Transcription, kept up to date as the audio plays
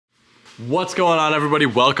What's going on, everybody?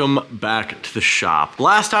 Welcome back to the shop.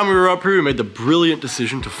 Last time we were up here, we made the brilliant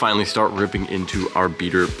decision to finally start ripping into our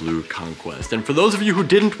beater blue Conquest. And for those of you who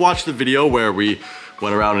didn't watch the video where we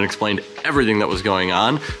went around and explained everything that was going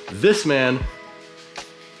on, this man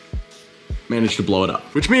managed to blow it up.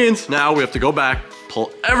 Which means now we have to go back,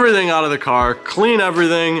 pull everything out of the car, clean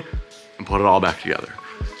everything, and put it all back together.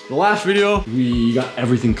 The last video, we got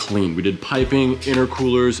everything clean. We did piping,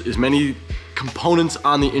 intercoolers, as many components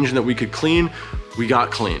on the engine that we could clean, we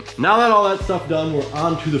got clean. Now that all that stuff done, we're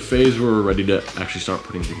on to the phase where we're ready to actually start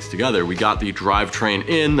putting things together. We got the drivetrain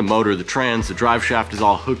in, the motor, the trans, the drive shaft is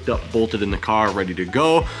all hooked up, bolted in the car, ready to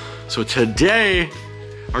go. So today,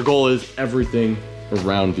 our goal is everything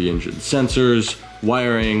around the engine. Sensors,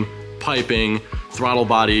 wiring, piping, throttle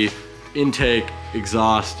body, intake,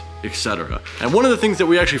 exhaust, etc. And one of the things that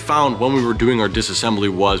we actually found when we were doing our disassembly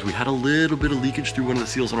was we had a little bit of leakage through one of the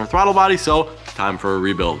seals on our throttle body, so time for a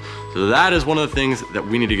rebuild. So that is one of the things that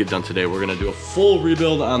we need to get done today. We're gonna do a full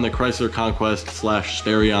rebuild on the Chrysler Conquest /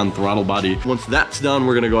 Starion throttle body. Once that's done,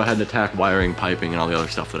 we're gonna go ahead and attack wiring, piping, and all the other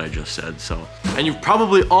stuff that I just said. So, and you've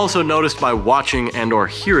probably also noticed by watching and or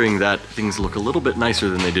hearing that things look a little bit nicer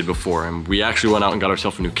than they did before. And we actually went out and got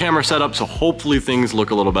ourselves a new camera setup, so hopefully things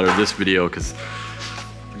look a little better this video, because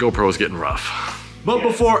GoPro's getting rough. But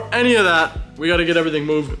before any of that, we gotta get everything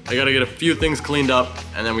moved. I gotta get a few things cleaned up,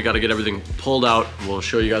 and then we gotta get everything pulled out. We'll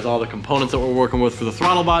show you guys all the components that we're working with for the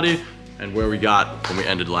throttle body and where we got when we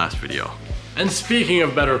ended last video. And speaking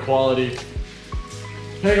of better quality,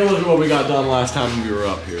 take a look at what we got done last time we were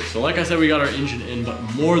up here. So like I said, we got our engine in, but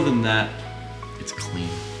more than that, it's clean.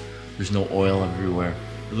 There's no oil everywhere.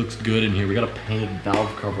 It looks good in here. We got a painted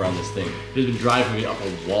valve cover on this thing. He's been driving me up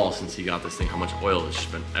a wall since he got this thing, how much oil has just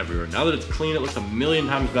been everywhere. Now that it's clean, it looks a million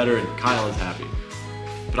times better, and Kyle is happy.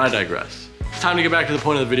 But I digress. It's time to get back to the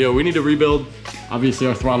point of the video. We need to rebuild, obviously,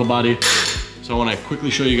 our throttle body. So I want to quickly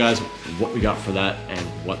show you guys what we got for that and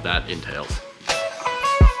what that entails.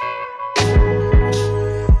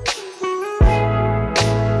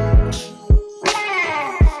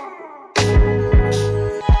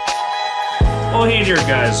 Oh, hey there,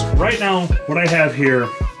 guys. Right now, what I have here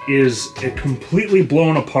is a completely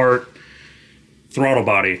blown apart throttle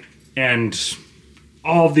body and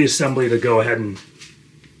all of the assembly to go ahead and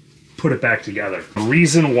put it back together. The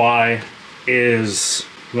reason why is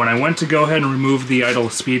when I went to go ahead and remove the idle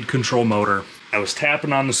speed control motor, I was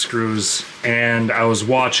tapping on the screws and I was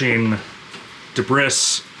watching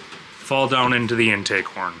debris fall down into the intake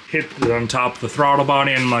horn. Hit on top of the throttle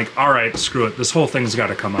body and I'm like, all right, screw it. This whole thing's got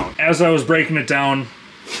to come out. As I was breaking it down,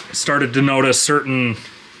 I started to notice certain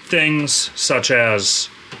things such as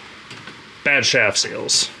bad shaft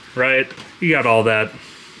seals, right? You got all that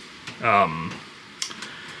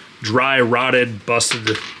dry, rotted,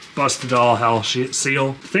 busted all hell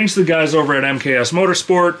seal. Thanks to the guys over at MKZ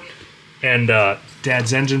Motorsport and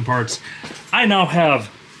Dad's Engine Parts, I now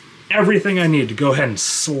have everything I need to go ahead and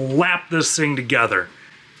slap this thing together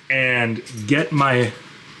and get my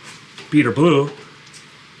beater blue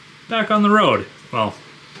back on the road. Well,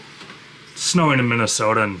 it's snowing in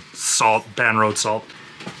Minnesota and salt, ban road salt.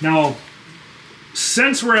 Now,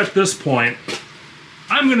 since we're at this point,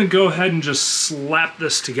 I'm gonna go ahead and just slap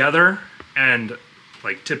this together and,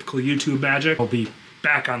 like typical YouTube magic, I'll be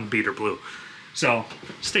back on the beater blue. So,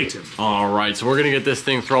 stay tuned. All right, so we're gonna get this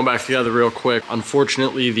thing thrown back together real quick.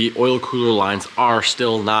 Unfortunately, the oil cooler lines are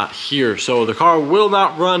still not here, so the car will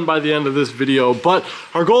not run by the end of this video, but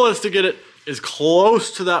our goal is to get it as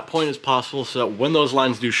close to that point as possible so that when those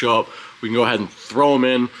lines do show up, we can go ahead and throw them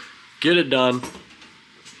in, get it done,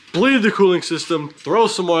 bleed the cooling system, throw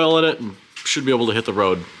some oil in it, and should be able to hit the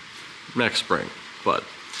road next spring. But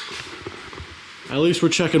at least we're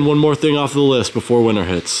checking one more thing off the list before winter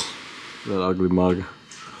hits. That ugly mug.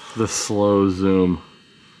 The slow zoom.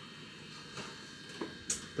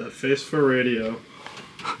 That face for radio.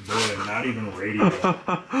 Boy, not even radio.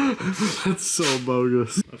 That's so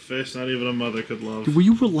bogus. A face not even a mother could love. Will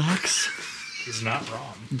you relax? He's not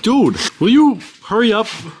wrong. Dude, will you hurry up?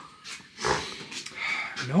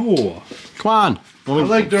 No. Come on. I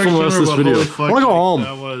like Derek Film the rest of this video. I wanna go home.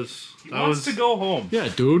 He wants to go home. Yeah,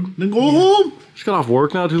 dude. Then go home. Just got off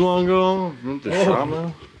work not too long ago. Shop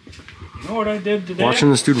now. You know what I did today?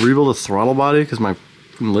 Watching this dude rebuild a throttle body because my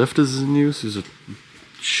lift is in use. There's a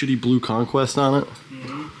shitty blue Conquest on it.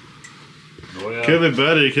 Oh, yeah. Could be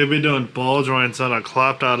better. You could be doing ball joints on a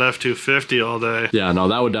clapped out F-250 all day. Yeah, no,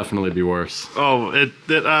 that would definitely be worse. Oh, it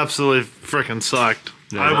absolutely freaking sucked.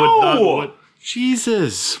 Yeah. I would not.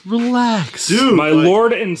 Jesus, relax. Dude, my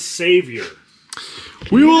Lord and Savior.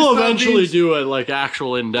 We will eventually do a like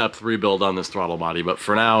actual in-depth rebuild on this throttle body, but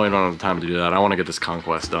for now we don't have the time to do that. I want to get this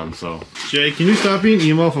Conquest done, so. Jay, can you stop being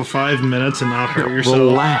emo for 5 minutes and not hurt yourself?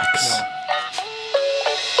 Relax. No.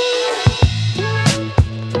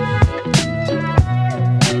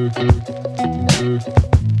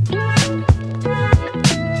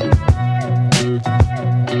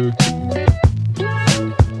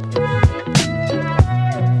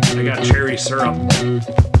 I got cherry syrup.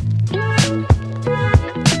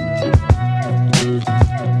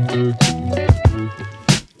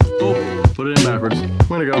 Oh, put it in backwards.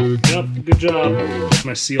 Way to go. Yep, good job.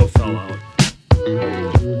 My seal fell out.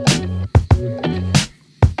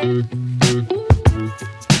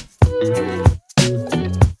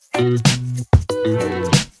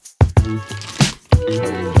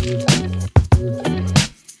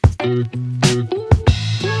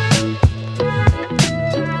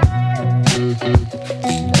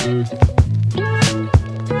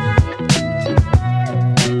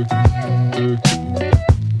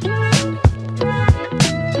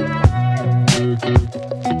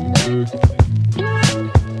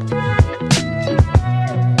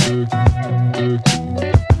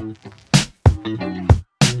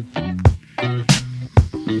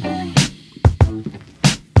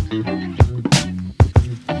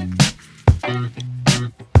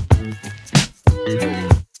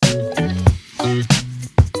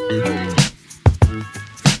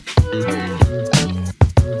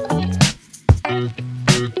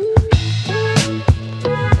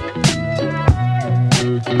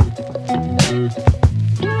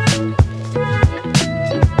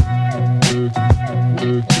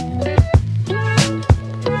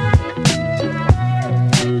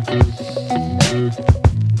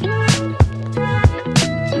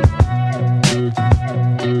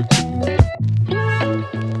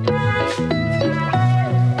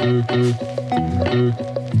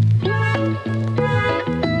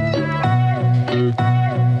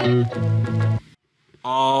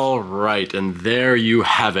 All right, and there you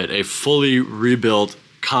have it, a fully rebuilt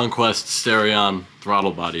Conquest Stereon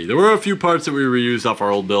throttle body. There were a few parts that we reused off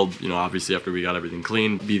our old build, you know, obviously after we got everything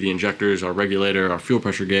clean, be the injectors, our regulator, our fuel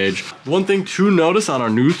pressure gauge. One thing to notice on our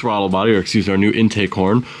new throttle body, or excuse me, our new intake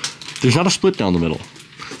horn, there's not a split down the middle.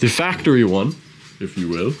 The factory one, if you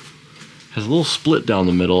will, has a little split down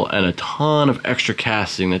the middle and a ton of extra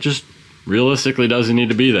casting that just realistically doesn't need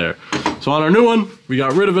to be there. So on our new one, we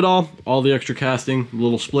got rid of it all the extra casting,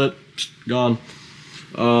 little split, gone.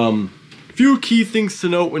 Few key things to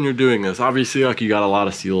note when you're doing this. Obviously, like you got a lot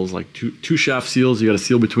of seals, like two shaft seals. You got a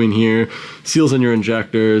seal between here, seals in your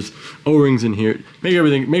injectors, O-rings in here. Make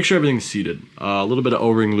sure everything's seated. A little bit of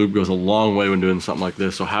O-ring lube goes a long way when doing something like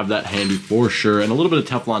this, so have that handy for sure. And a little bit of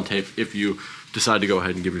Teflon tape if you decide to go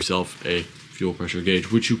ahead and give yourself a fuel pressure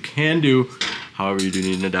gauge, which you can do. However, you do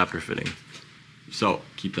need an adapter fitting. So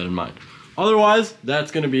keep that in mind. Otherwise, that's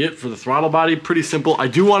going to be it for the throttle body. Pretty simple. I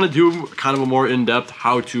do want to do kind of a more in-depth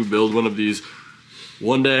how to build one of these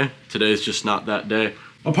one day. Today's just not that day.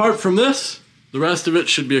 Apart from this, the rest of it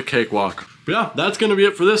should be a cakewalk. But yeah, that's going to be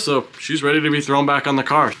it for this. So she's ready to be thrown back on the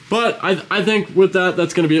car. But I think with that,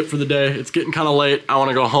 that's going to be it for the day. It's getting kind of late. I want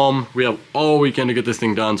to go home. We have all weekend to get this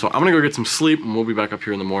thing done. So I'm going to go get some sleep and we'll be back up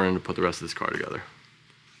here in the morning to put the rest of this car together.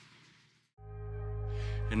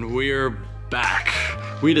 And we're back.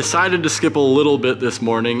 We decided to skip a little bit this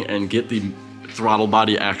morning and get the throttle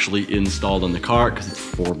body actually installed on the car because it's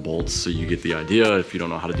 4 bolts, so you get the idea. If you don't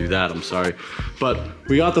know how to do that, I'm sorry. But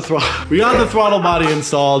we got the throttle body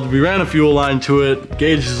installed. We ran a fuel line to it.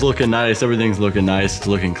 Gauge is looking nice. Everything's looking nice. It's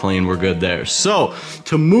looking clean. We're good there. So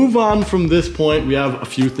to move on from this point, we have a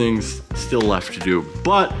few things still left to do.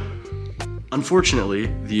 But unfortunately,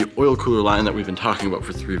 the oil cooler line that we've been talking about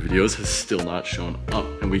for 3 videos has still not shown up,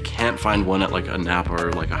 and we can't find one at like a Napa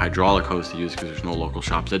or like a hydraulic hose to use because there's no local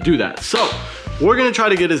shops that do that. So we're gonna try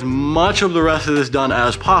to get as much of the rest of this done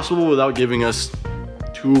as possible without giving us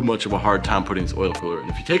too much of a hard time putting this oil cooler. And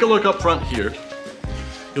if you take a look up front here,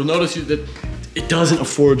 you'll notice that it doesn't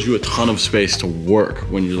afford you a ton of space to work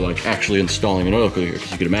when you're like actually installing an oil cooler here, because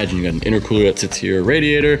you can imagine you got an intercooler that sits here, a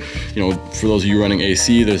radiator, you know, for those of you running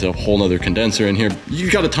AC, there's a whole nother condenser in here. You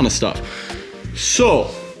got a ton of stuff. So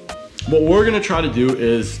what we're gonna try to do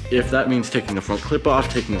is, if that means taking the front clip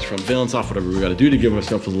off, taking this front valence off, whatever we gotta do to give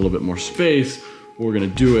ourselves a little bit more space, we're gonna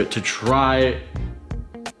do it to try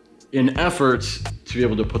in efforts to be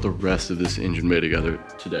able to put the rest of this engine bay together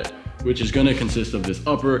today, which is gonna consist of this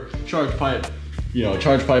upper charge pipe, you know,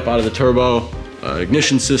 charge pipe out of the turbo,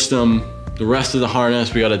 ignition system, the rest of the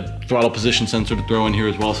harness. We got a throttle position sensor to throw in here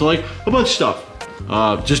as well. So like a bunch of stuff.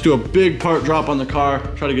 just do a big part drop on the car,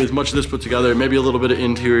 try to get as much of this put together, maybe a little bit of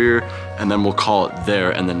interior, and then we'll call it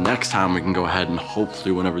there. And then next time we can go ahead and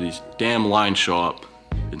hopefully whenever these damn lines show up,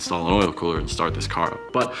 install an oil cooler and start this car up.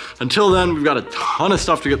 But until then, we've got a ton of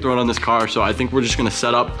stuff to get thrown on this car, so I think we're just gonna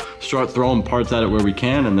set up, start throwing parts at it where we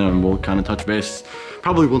can, and then we'll kind of touch base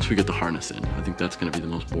probably once we get the harness in. I think that's gonna be the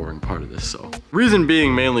most boring part of this, so. Reason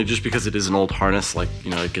being mainly just because it is an old harness, like, you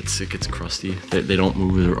know, it gets crusty. They don't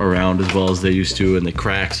move around as well as they used to, and they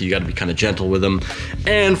crack, so you gotta be kind of gentle with them.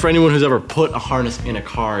 And for anyone who's ever put a harness in a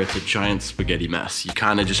car, it's a giant spaghetti mess. You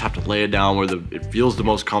kind of just have to lay it down where it feels the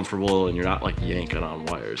most comfortable and you're not like yanking on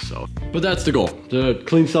wires, so. But that's the goal, to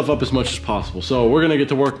clean stuff up as much as possible. So we're gonna get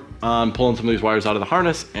to work on pulling some of these wires out of the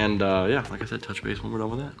harness, and yeah, like I said, touch base when we're done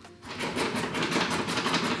with that.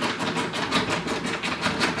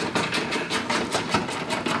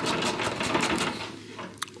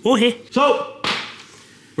 Okay. So,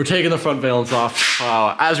 we're taking the front valence off.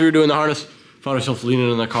 As we were doing the harness, found ourselves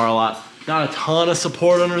leaning in the car a lot. Not a ton of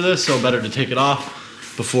support under this, so better to take it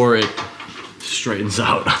off before it straightens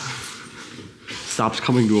out. Stops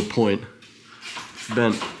coming to a point.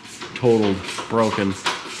 Bent, totaled, broken.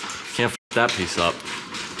 Can't f that piece up.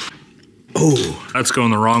 Oh, that's going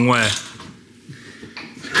the wrong way.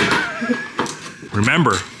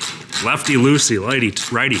 Remember, lefty loosey,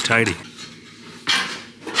 righty tighty.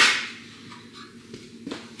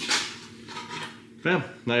 Bam,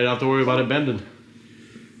 now you don't have to worry about it bending.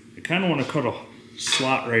 I kind of want to cut a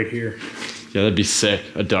slot right here. Yeah, that'd be sick.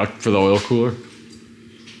 A duct for the oil cooler.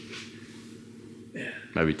 Yeah.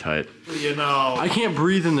 That'd be tight. You know. I can't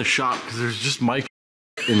breathe in the shop because there's just mic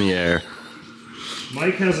in the air.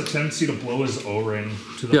 Mike has a tendency to blow his O-ring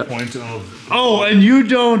to the point of... Oh, and you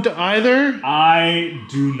don't either? I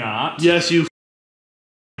do not. Yes, you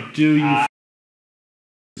do. You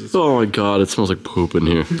Oh my god, it smells like poop in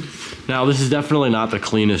here. Now, this is definitely not the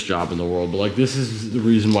cleanest job in the world, but like this is the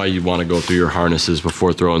reason why you want to go through your harnesses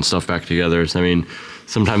before throwing stuff back together. So, I mean,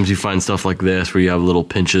 sometimes you find stuff like this where you have little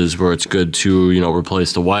pinches where it's good to, you know,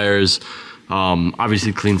 replace the wires.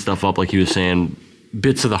 Obviously clean stuff up, like he was saying,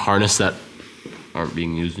 bits of the harness that aren't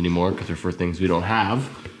being used anymore because they're for things we don't have.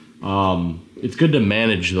 It's good to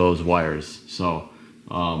manage those wires. So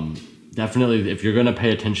definitely, if you're gonna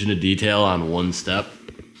pay attention to detail on one step,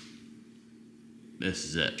 this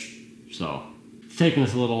is it. So it's taking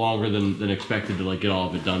us a little longer than expected to like get all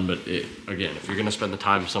of it done, but again, if you're gonna spend the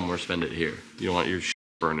time somewhere, spend it here. You don't want your shit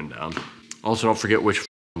burning down. Also, don't forget which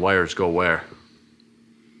wires go where.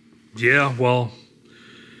 Yeah, well,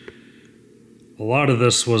 a lot of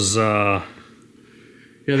this was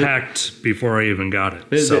hacked before I even got it.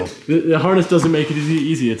 The harness doesn't make it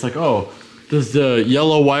easy. It's like, oh, does the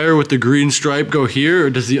yellow wire with the green stripe go here,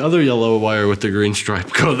 or does the other yellow wire with the green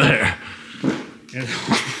stripe go there?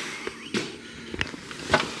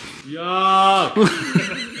 Yuck!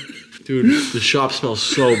 Dude, the shop smells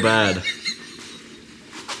so bad.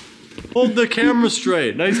 Hold the camera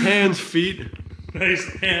straight. Nice hands, feet. Nice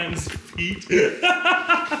hands, feet.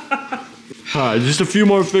 Alright, just a few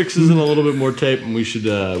more fixes and a little bit more tape, and we should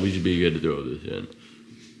be good to throw this in.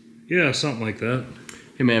 Yeah, something like that.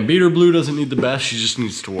 Hey man, beater blue doesn't need the best, she just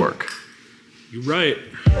needs to work. You're right.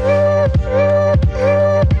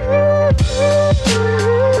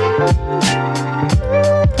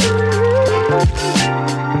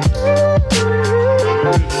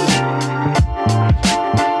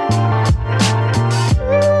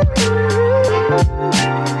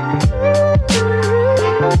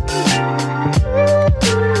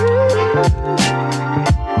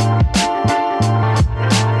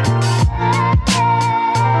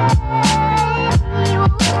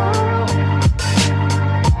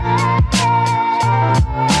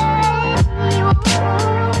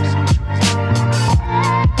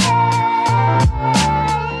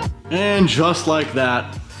 And just like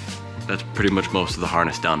that, that's pretty much most of the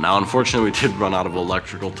harness down. Now, unfortunately, we did run out of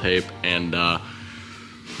electrical tape and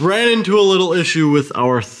ran into a little issue with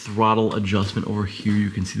our throttle adjustment over here.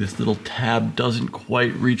 You can see this little tab doesn't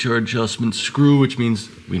quite reach our adjustment screw, which means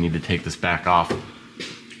we need to take this back off.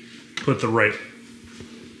 Put the right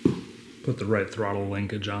throttle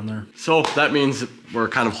linkage on there. So that means we're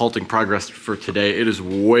kind of halting progress for today. It is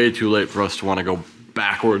way too late for us to want to go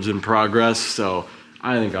backwards in progress, so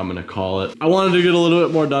I think I'm gonna call it. I wanted to get a little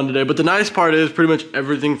bit more done today, but the nice part is pretty much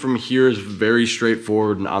everything from here is very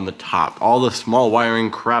straightforward and on the top. All the small wiring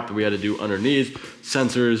crap that we had to do underneath,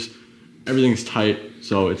 sensors, everything's tight.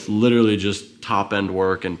 So it's literally just top end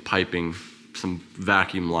work and piping, some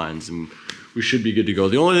vacuum lines, and we should be good to go.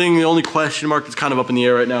 The only question mark that's kind of up in the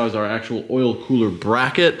air right now is our actual oil cooler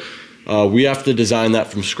bracket. We have to design that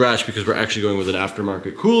from scratch because we're actually going with an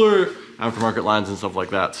aftermarket cooler, aftermarket lines and stuff like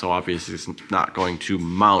that. So obviously it's not going to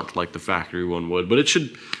mount like the factory one would, but it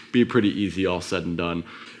should be pretty easy all said and done.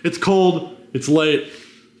 It's cold, it's late,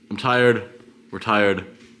 I'm tired, we're tired,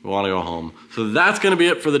 we want to go home. So that's going to be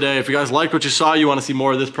it for the day. If you guys liked what you saw, you want to see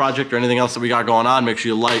more of this project or anything else that we got going on, make sure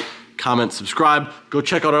you like, comment, subscribe. Go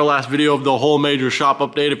check out our last video of the whole major shop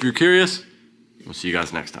update if you're curious. We'll see you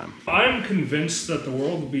guys next time. I'm convinced that the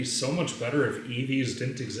world would be so much better if EVs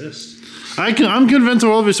didn't exist. I'm convinced the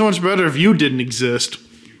world would be so much better if you didn't exist.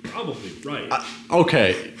 You're probably right.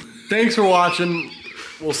 Okay, thanks for watching.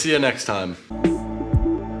 We'll see you next time.